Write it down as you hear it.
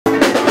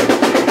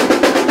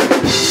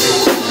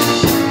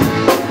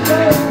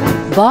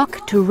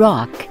Bach to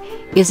Rock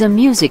is a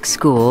music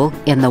school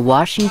in the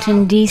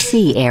Washington,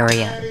 D.C.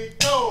 area.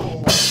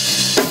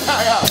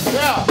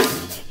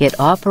 It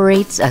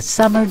operates a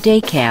summer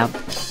day camp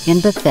in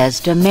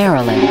Bethesda,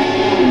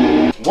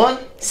 Maryland.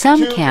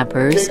 Some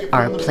campers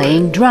are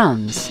playing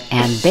drums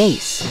and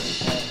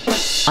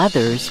bass.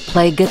 Others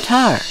play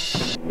guitar.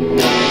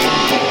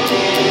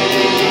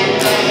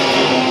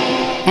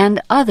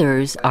 And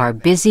others are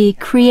busy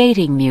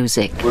creating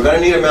music. We're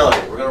going to need a melody.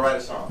 We're going to write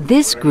a song.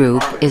 This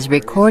group is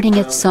recording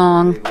its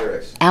song,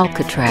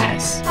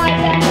 Alcatraz.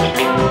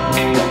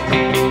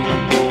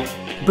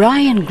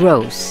 Brian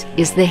Gross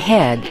is the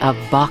head of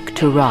Bach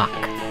to Rock.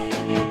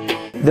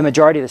 The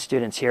majority of the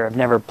students here have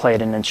never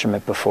played an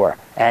instrument before,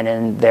 and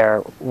in their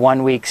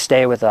 1 week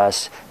stay with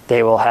us,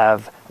 they will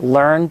have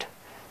learned,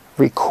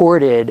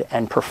 recorded,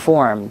 and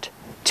performed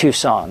 2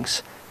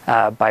 songs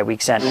by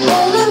week's end.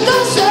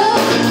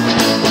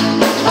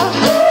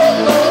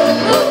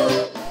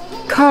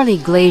 Carly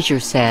Glazier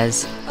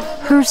says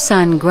her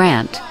son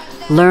Grant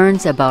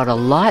learns about a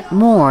lot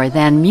more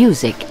than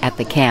music at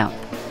the camp.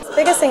 The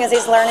biggest thing is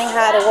he's learning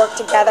how to work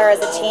together as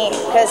a team,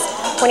 because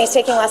when he's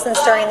taking lessons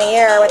during the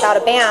year without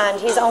a band,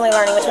 he's only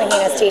learning between he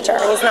and his teacher.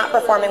 He's not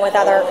performing with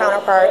other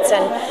counterparts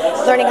and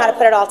learning how to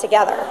put it all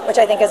together, which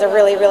I think is a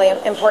really, really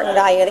important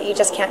value that you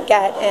just can't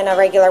get in a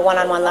regular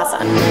one-on-one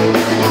lesson.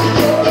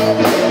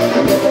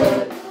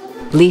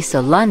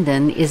 Lisa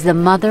London is the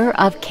mother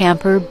of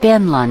camper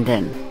Ben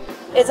London.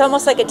 It's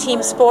almost like a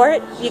team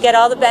sport. You get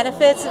all the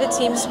benefits of a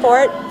team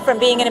sport from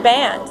being in a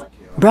band.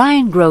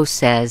 Brian Gross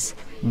says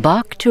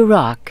Bach to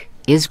Rock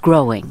is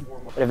growing.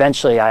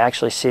 Eventually, I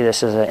actually see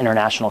this as an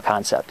international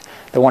concept.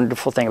 The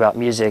wonderful thing about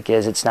music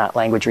is it's not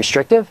language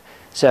restrictive,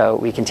 so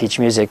we can teach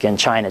music in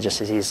China just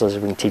as easily as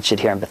we can teach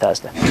it here in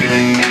Bethesda.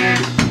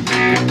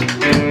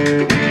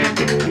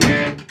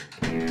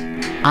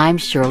 I'm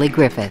Shirley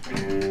Griffith.